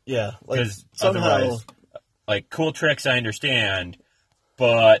 and that, yeah, like Because somehow. otherwise, like cool tricks, I understand,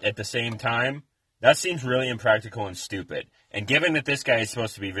 but at the same time, that seems really impractical and stupid. And given that this guy is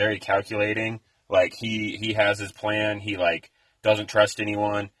supposed to be very calculating, like he has his plan, he like doesn't trust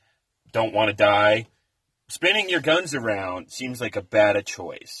anyone, don't want to die. Spinning your guns around seems like a bad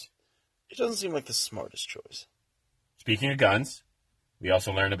choice. It doesn't seem like the smartest choice. Speaking of guns, we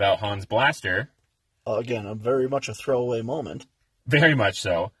also learned about Han's blaster. Again, very much a throwaway moment. Very much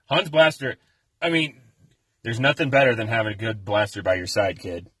so. Han's blaster, I mean, there's nothing better than having a good blaster by your side,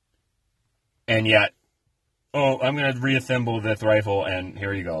 kid. And yet, I'm going to reassemble this rifle, and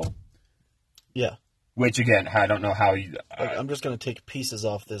here you go. Yeah. Which, again, I don't know how you... Like, I'm just going to take pieces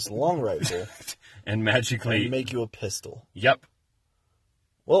off this long rifle and magically... and make you a pistol. Yep.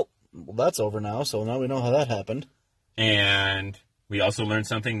 Well, that's over now, so now we know how that happened. And we also learned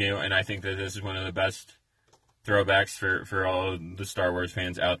something new, and I think that this is one of the best throwbacks for all the Star Wars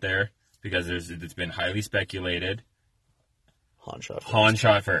fans out there, because it's been highly speculated. Han shot first. Han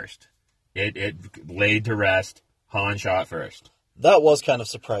shot first. It laid to rest. Han shot first. That was kind of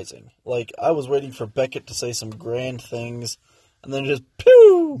surprising. Like, I was waiting for Beckett to say some grand things, and then just,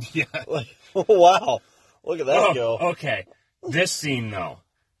 pew! Yeah. Like, wow. Look at that go. Okay. This scene, though.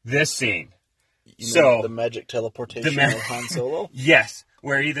 This scene. You mean the magic teleportation of Han Solo? Yes.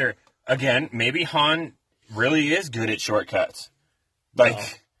 Where either, again, maybe Han really is good at shortcuts.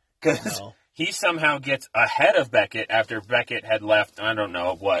 Like, because he somehow gets ahead of Beckett after Beckett had left, I don't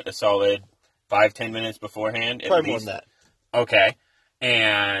know, a solid 5-10 minutes beforehand? Probably more than that. Okay.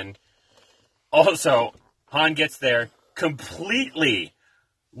 And also, Han gets there completely,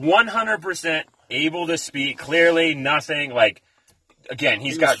 100% able to speak, clearly nothing, like, again,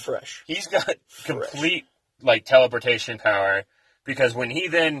 he's got complete, like, teleportation power, because when he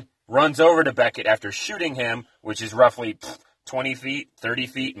then runs over to Beckett after shooting him, which is roughly 20 feet, 30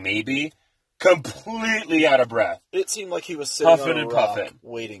 feet, maybe, completely out of breath. It seemed like he was sitting Puffin' on a and rock puffin'.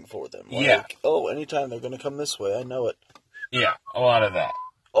 waiting for them. Like, oh, anytime they're going to come this way, I know it. Yeah, a lot of that.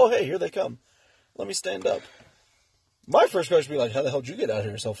 Oh, hey, here they come. Let me stand up. My first question would be like, how the hell did you get out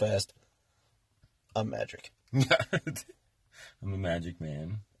here so fast? I'm magic. I'm a magic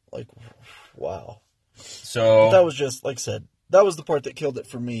man. Like, wow. So... But that was just, like I said, that was the part that killed it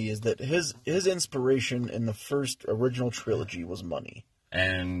for me, is that his inspiration in the first original trilogy was money.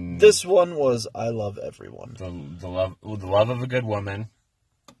 And... This one was, I love everyone. The love of a good woman.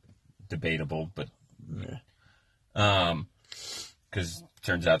 Debatable, but... Yeah. Because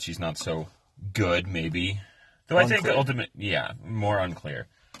turns out she's not so good, maybe. Though Unclear. I think the ultimate, more unclear.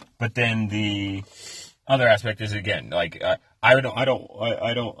 But then the other aspect is, again, like I'm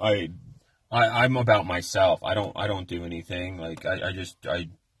about myself. I don't do anything. Like I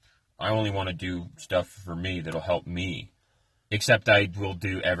only want to do stuff for me that'll help me. Except I will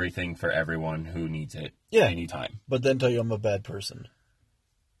do everything for everyone who needs it. Yeah. Anytime. But then tell you I'm a bad person.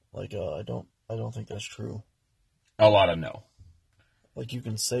 Like I don't think that's true. A lot of no. Like, you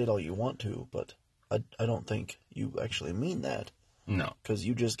can say it all you want to, but I don't think you actually mean that. No. Because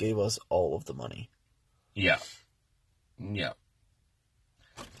you just gave us all of the money. Yeah. Yeah.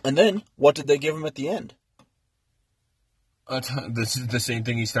 And then, what did they give him at the end? This is the same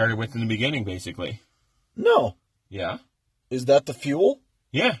thing he started with in the beginning, basically. No. Yeah. Is that the fuel?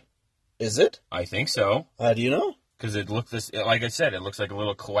 Yeah. Is it? I think so. How do you know? Because like I said, it looks like a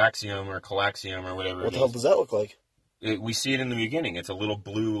little coaxium or whatever. What the hell does that look like? We see it in the beginning. It's a little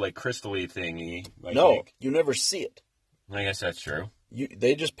blue, like, crystal-y thingy. I No, think. you never see it. I guess that's true.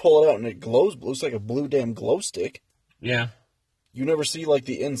 They just pull it out and it glows. Looks like a blue damn glow stick. Yeah. You never see, like,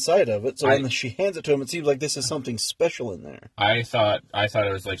 the inside of it. So when she hands it to him, it seems like this is something special in there. I thought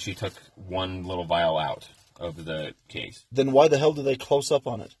it was like she took one little vial out of the case. Then why the hell do they close up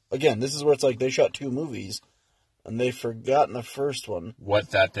on it? Again, this is where it's like they shot 2 movies, and they forgot in the first one what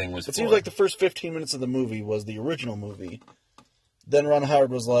that thing was for. It seems like the first 15 minutes of the movie was the original movie. Then Ron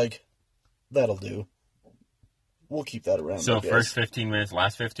Howard was like, that'll do. We'll keep that around. So first 15 minutes,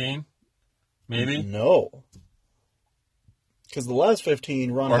 last 15? Maybe? No. Because the last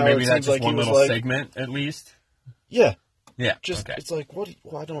 15, Ron Howard maybe that's seems just like one he was little like... segment, at least? Yeah. Yeah, just okay. It's like, what?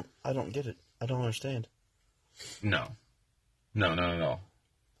 Well, I don't get it. I don't understand. No.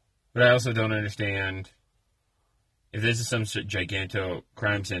 But I also don't understand... If this is some giganto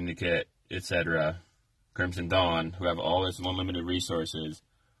crime syndicate, etc., Crimson Dawn, who have all this unlimited resources,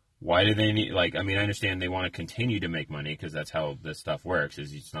 why do they need, like, I mean, I understand they want to continue to make money, because that's how this stuff works,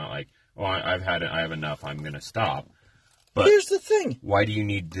 is it's not like, oh, I have enough, I'm going to stop. But here's the thing. Why do you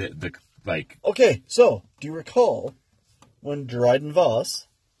need the like... Okay, so, do you recall when Dryden Voss...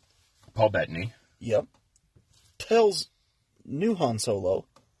 Paul Bettany. Yep. Tells new Han Solo,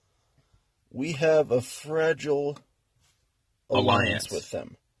 we have a fragile... alliance with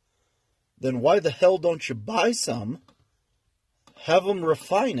them. Then why the hell don't you buy some, have them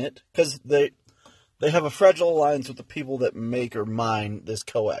refine it, because they have a fragile alliance with the people that make or mine this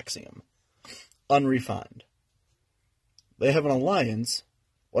coaxium. Unrefined. They have an alliance,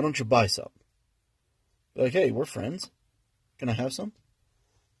 why don't you buy some? Be like, hey, we're friends. Can I have some?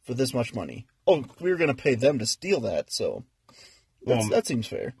 For this much money. Oh, we were going to pay them to steal that, so that seems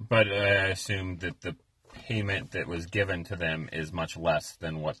fair. But I assume that the payment that was given to them is much less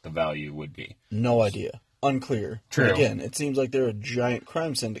than what the value would be. No idea. Unclear. True. But again, it seems like they're a giant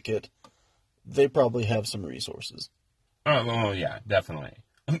crime syndicate they probably have some resources. Oh, well, yeah, definitely.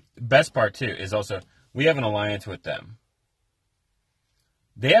 Best part, too, is also we have an alliance with them.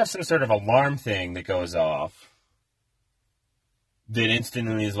 They have some sort of alarm thing that goes off that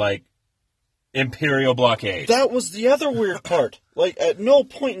instantly is like, Imperial blockade. That was the other weird part. Like, at no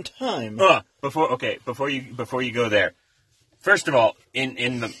point in time... Before you go there, first of all,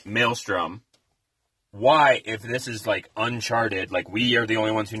 in the Maelstrom, why, if this is, like, uncharted, like, we are the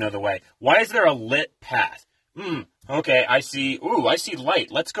only ones who know the way, why is there a lit path? Okay, I see light.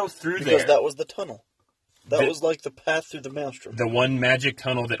 Let's go through there. Because that was the tunnel. That was like the path through the Maelstrom. The one magic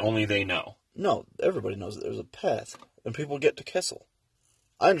tunnel that only they know. No, everybody knows that there's a path, and people get to Kessel.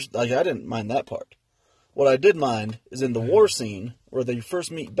 I didn't mind that part. What I did mind is in the war scene, where they first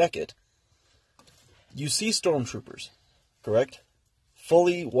meet Beckett, you see stormtroopers, correct?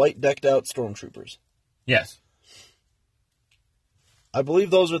 Fully white decked out stormtroopers. Yes. I believe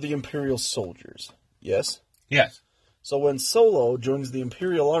those are the Imperial soldiers. Yes? Yes. So when Solo joins the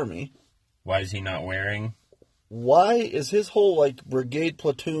Imperial Army... Why is he not wearing... Why is his whole, like, brigade,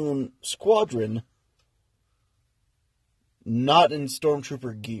 platoon, squadron not in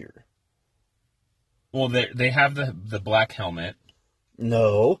stormtrooper gear? Well, they have the black helmet.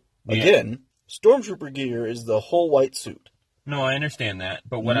 No. Yeah. Again, stormtrooper gear is the whole white suit. No, I understand that.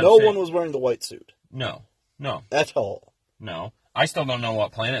 But what No one was wearing the white suit. No. At all. No. I still don't know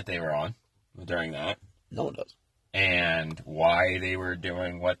what planet they were on during that. No one does. And why they were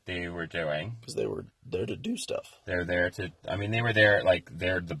doing what they were doing. Because they were there to do stuff. They're there to... I mean, they were there, like,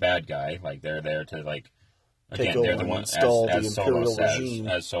 they're the bad guy. Like, they're there to, like... Again, they're the one, as Solo says, regime.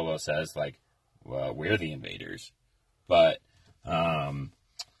 As Solo says, like, well, we're the invaders. But,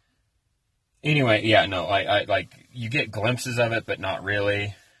 anyway, yeah, no, I like, you get glimpses of it, but not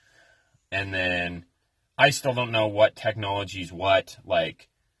really. And then, I still don't know what technology's what, like,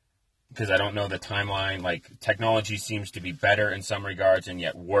 because I don't know the timeline. Like, technology seems to be better in some regards, and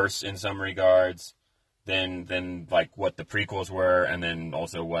yet worse in some regards than like, what the prequels were, and then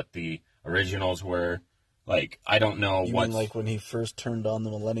also what the originals were. Like, I don't know what... You mean like when he first turned on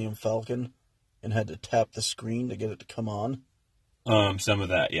the Millennium Falcon and had to tap the screen to get it to come on? Some of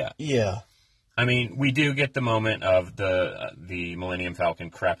that, yeah. Yeah. I mean, we do get the moment of the Millennium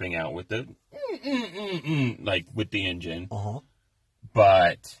Falcon crapping out with the... like, with the engine. Uh-huh.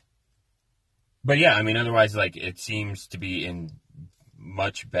 But yeah, I mean, otherwise, like, it seems to be in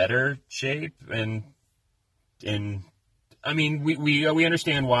much better shape. And I mean, we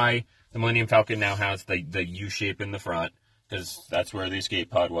understand why... The Millennium Falcon now has the U shape in the front, because that's where the escape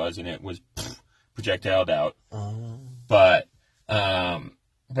pod was, and it was projectiled out. But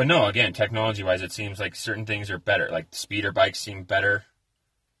no, again, technology-wise, it seems like certain things are better. Like, speeder bikes seem better.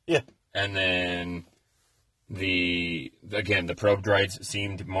 Yeah. And then, the probe droids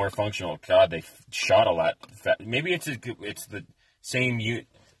seemed more functional. God, they shot a lot. Maybe it's the same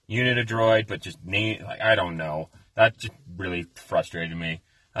unit of droid, but just name, like, I don't know. That just really frustrated me.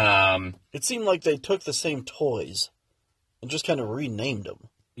 It seemed like they took the same toys and just kind of renamed them.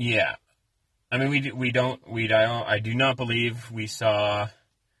 Yeah. I mean, I do not believe we saw,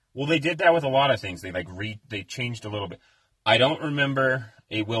 well, they did that with a lot of things. They they changed a little bit. I don't remember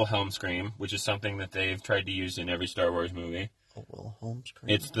a Wilhelm scream, which is something that they've tried to use in every Star Wars movie. A Wilhelm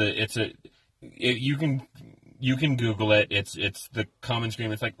scream? You can Google it. It's the common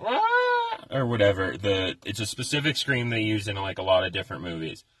scream. It's like, ah! Or whatever. It's a specific scream they use in like a lot of different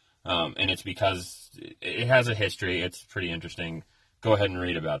movies, and it's because it has a history. It's pretty interesting. Go ahead and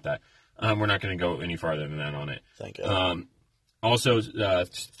read about that. We're not going to go any farther than that on it. Thank you. Also,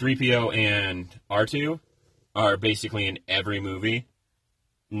 3PO and R2 are basically in every movie,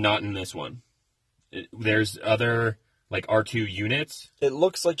 not in this one. There's other like R2 units. It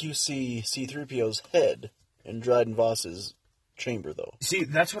looks like you see C-3PO's head in Dryden Voss's chamber, though. See,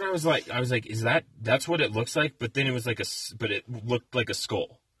 that's what I was like, that's what it looks like, but then it was but it looked like a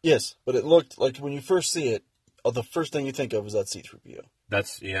skull. Yes, but it looked like, when you first see it, the first thing you think of is that C-3PO.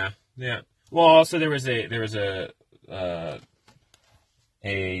 That's, yeah. Well, also there was a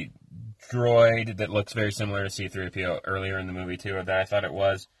droid that looks very similar to C-3PO earlier in the movie, too, that I thought it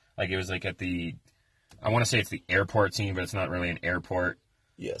was. Like, it was like at I want to say it's the airport scene, but it's not really an airport.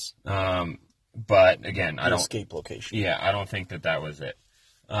 Yes. But again, I don't... escape location. Yeah, I don't think that was it.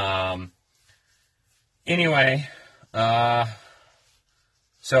 Anyway,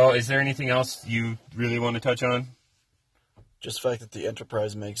 so is there anything else you really want to touch on? Just the fact that the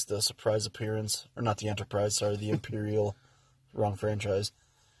Enterprise makes the surprise appearance, or not the Enterprise, sorry, the Imperial, wrong franchise,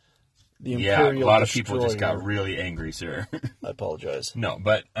 The Yeah, Imperial a lot of Destroyer. people just got really angry, sir. I apologize. No,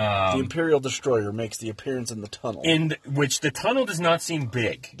 but The Imperial Destroyer makes the appearance in the tunnel. in which the tunnel does not seem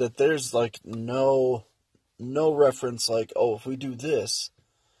big. That there's like no reference like, oh, if we do this,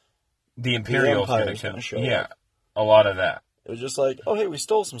 The Imperial's Empire's going gonna to show yeah, up. a lot of that. It was just like, oh, hey, we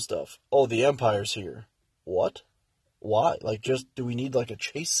stole some stuff. Oh, the Empire's here. What? Why? Like, do we need like a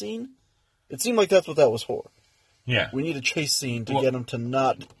chase scene? It seemed like that's what that was for. Yeah, We need a chase scene to get them to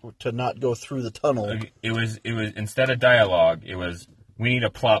not go through the tunnel. it was instead of dialogue, it was we need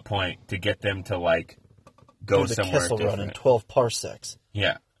a plot point to get them to like go Do the somewhere Kessel different. Run in 12 parsecs.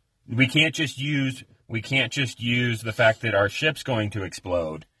 Yeah, we can't just use the fact that our ship's going to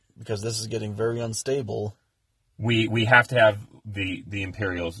explode. Because this is getting very unstable. We have to have the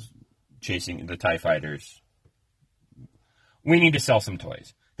Imperials chasing the TIE fighters. We need to sell some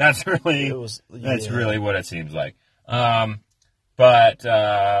toys. That's really really what it seems like. But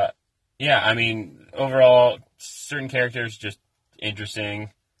yeah, I mean, overall, certain characters just interesting.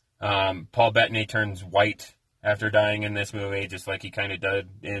 Paul Bettany turns white after dying in this movie, just like he kind of did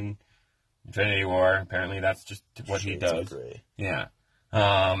in Infinity War. Apparently, that's just what he does. Gray. Yeah.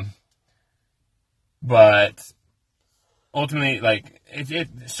 But ultimately, like,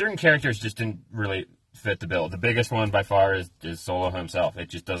 certain characters just didn't really fit the bill. The biggest one by far is Solo himself. It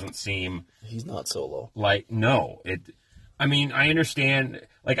just doesn't seem... He's not Solo. Like, no. I mean, I understand...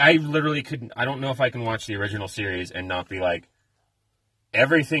 Like, I literally couldn't... I don't know if I can watch the original series and not be like,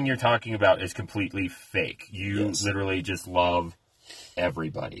 everything you're talking about is completely fake. You literally just love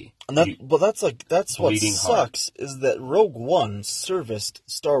everybody. And that's what sucks, heart. is that Rogue One serviced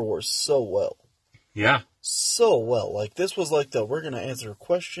Star Wars so well. Yeah. So well. Like, this was like we're going to answer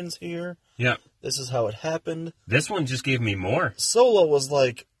questions here. Yeah. This is how it happened. This one just gave me more. Solo was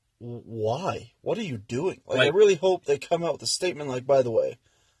like, why? What are you doing? Like, I really hope they come out with a statement like, by the way,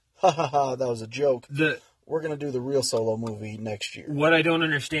 ha ha ha, that was a joke. We're going to do the real Solo movie next year. What I don't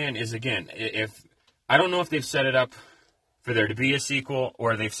understand is, again, I don't know if they've set it up for there to be a sequel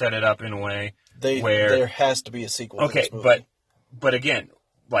or they've set it up in a way where... There has to be a sequel to this movie. But again,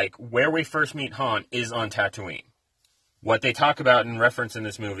 like, where we first meet Han is on Tatooine. What they talk about and reference in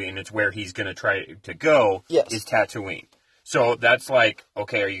this movie, and it's where he's going to try to go, is Tatooine. So that's like,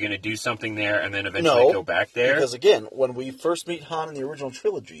 okay, are you going to do something there and then eventually go back there? Because again, when we first meet Han in the original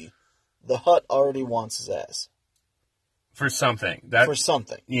trilogy, the Hutt already wants his ass. For something. For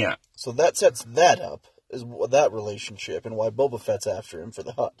something. Yeah. So that sets that up, is that relationship, and why Boba Fett's after him for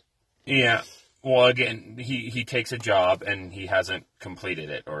the Hutt. Yeah. Well, again, he takes a job and he hasn't completed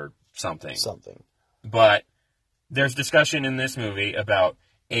it or something. But there's discussion in this movie about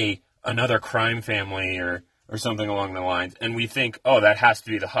another crime family or something along the lines, and we think, oh, that has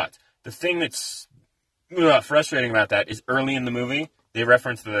to be the Hutt. The thing that's frustrating about that is early in the movie they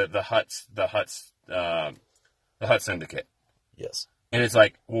reference the Hutt Syndicate. Yes. And it's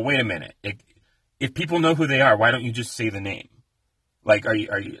like, well, wait a minute. If people know who they are, why don't you just say the name? Like, are you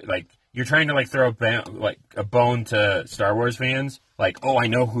like, you're trying to like throw a bone to Star Wars fans? Like, oh, I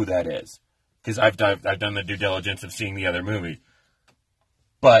know who that is. Because I've done the due diligence of seeing the other movies.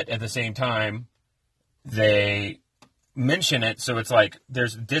 But at the same time, they mention it, so it's like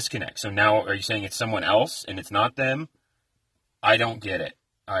there's a disconnect. So now, are you saying it's someone else and it's not them? I don't get it.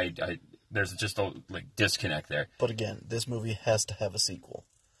 There's just a disconnect there. But again, this movie has to have a sequel.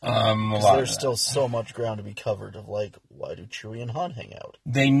 Because there's still so much ground to be covered of like, why do Chewie and Han hang out?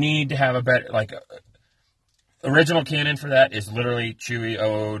 They need to have a better original canon for that is literally Chewie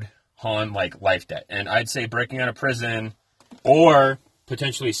owed Han life debt, and I'd say breaking out of prison or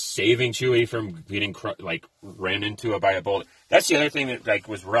potentially saving Chewie from getting ran into by a bullet. That's the other thing that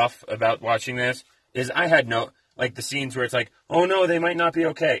was rough about watching this is I had no the scenes where it's like, oh no, they might not be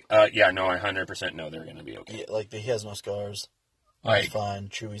okay. Yeah, no, I 100% know they're gonna be okay. Yeah, he has no scars. He's fine.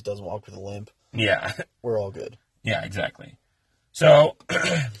 Chewie doesn't walk with a limp. Yeah, we're all good. Yeah, exactly. So.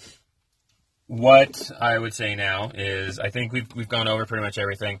 What I would say now is I think we've gone over pretty much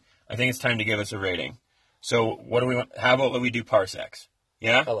everything. I think it's time to give us a rating. So what do we want? How about we do parsecs?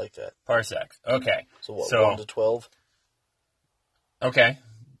 Yeah? I like that. Parsecs. Okay. So what, 1 to 12? Okay.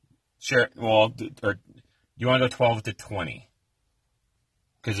 Sure. Well, or you want to go 12 to 20?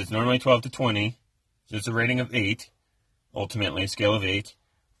 Because it's normally 12 to 20. So it's a rating of 8, ultimately, a scale of 8.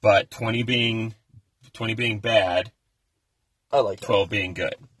 But 20 being bad. I like that. 12 being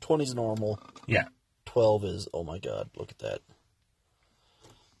good. 20 is normal. Yeah. 12 is, oh my god, look at that.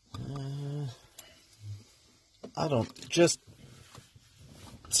 I don't, just...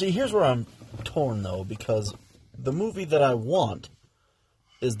 See, here's where I'm torn, though, because the movie that I want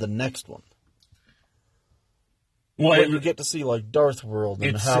is the next one. Well, you get to see like Darth World and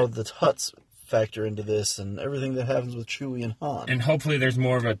It's- how the Hutts factor into this and everything that happens with Chewie and Han. And hopefully there's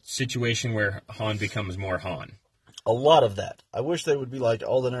more of a situation where Han becomes more Han. A lot of that. I wish they would be like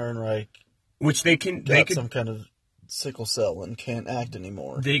Alden Ehrenreich Which they could some kind of sickle cell and can't act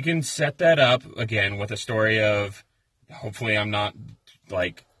anymore. They can set that up again with a story of, hopefully I'm not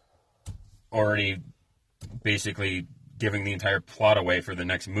like already basically giving the entire plot away for the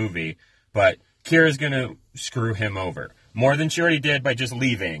next movie, but Kira's gonna screw him over more than she already did by just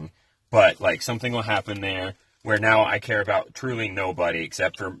leaving. But like something will happen there where now I care about truly nobody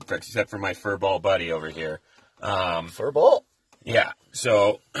except for my furball buddy over here. Furball? Yeah.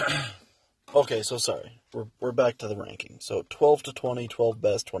 So Okay, so sorry. We're back to the ranking. So 12 to 20, 12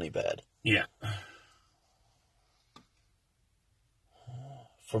 best, 20 bad. yeah.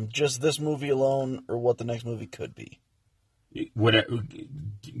 From just this movie alone, or what the next movie could be.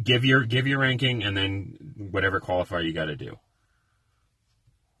 Give your ranking and then whatever qualifier you got to do.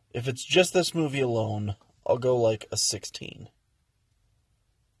 If it's just this movie alone, I'll go like a 16.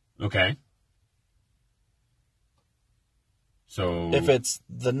 Okay. So If it's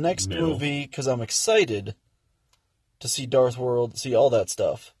the next middle. movie, because I'm excited to see Darth World, see all that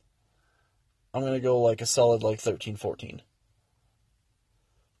stuff, I'm going to go like a solid like 13, 14.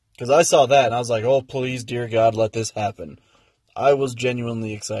 Because I saw that and I was like, oh, please, dear God, let this happen. I was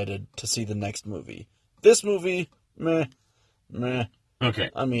genuinely excited to see the next movie. This movie, meh. Okay.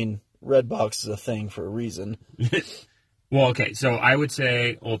 I mean, Redbox is a thing for a reason. Well, okay. So I would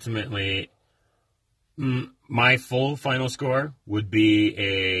say ultimately, my full final score would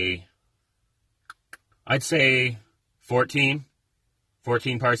be I'd say 14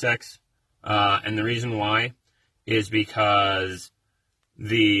 parsecs. And the reason why is because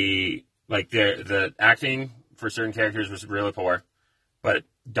the acting for certain characters was really poor, but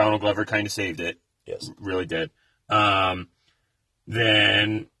Donald Glover kind of saved it. Yes. Really did.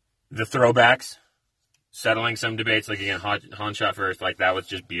 Then the throwbacks, settling some debates, like again, Han shot first, like that was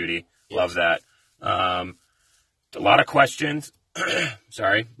just beauty. Yes. Love that. A lot of questions.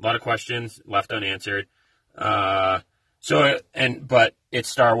 Sorry, a lot of questions left unanswered. But it's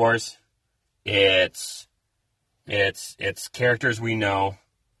Star Wars. It's characters we know,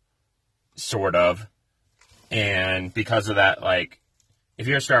 sort of, and because of that, like, if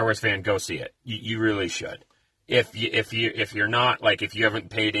you're a Star Wars fan, go see it. You really should. If you're not, like, if you haven't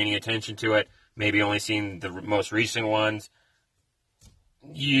paid any attention to it, maybe only seen the most recent ones,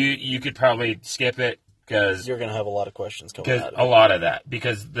 you could probably skip it because You're going to have a lot of questions coming out of a it. lot of that,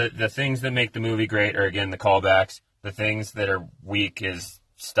 because the things that make the movie great are, again, the callbacks. The things that are weak is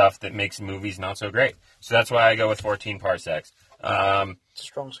stuff that makes movies not so great. So that's why I go with 14 parsecs. It's a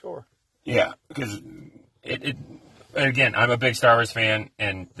strong score. Yeah, because again, I'm a big Star Wars fan,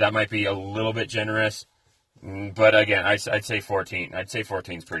 and that might be a little bit generous. But again, I'd say 14. I'd say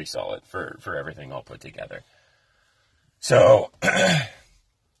 14 is pretty solid for everything all put together. So,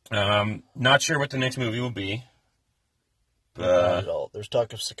 not sure what the next movie will be. Not at all. There's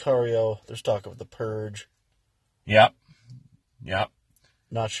talk of Sicario. There's talk of The Purge. Yep.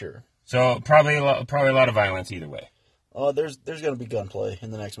 Not sure. So probably a lot of violence either way. There's going to be gunplay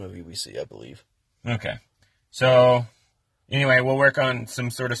in the next movie we see, I believe. Okay. So anyway, we'll work on some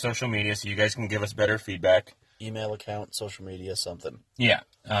sort of social media so you guys can give us better feedback. Email account, social media, something. Yeah.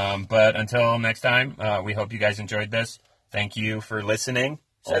 But until next time, we hope you guys enjoyed this. Thank you for listening.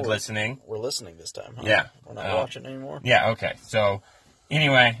 Listening. We're listening this time, huh? Yeah. We're not watching anymore? Yeah, okay. So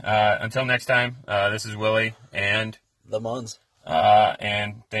anyway, until next time, this is Willie and The Muns.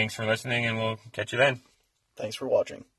 and thanks for listening, and we'll catch you then. Thanks for watching.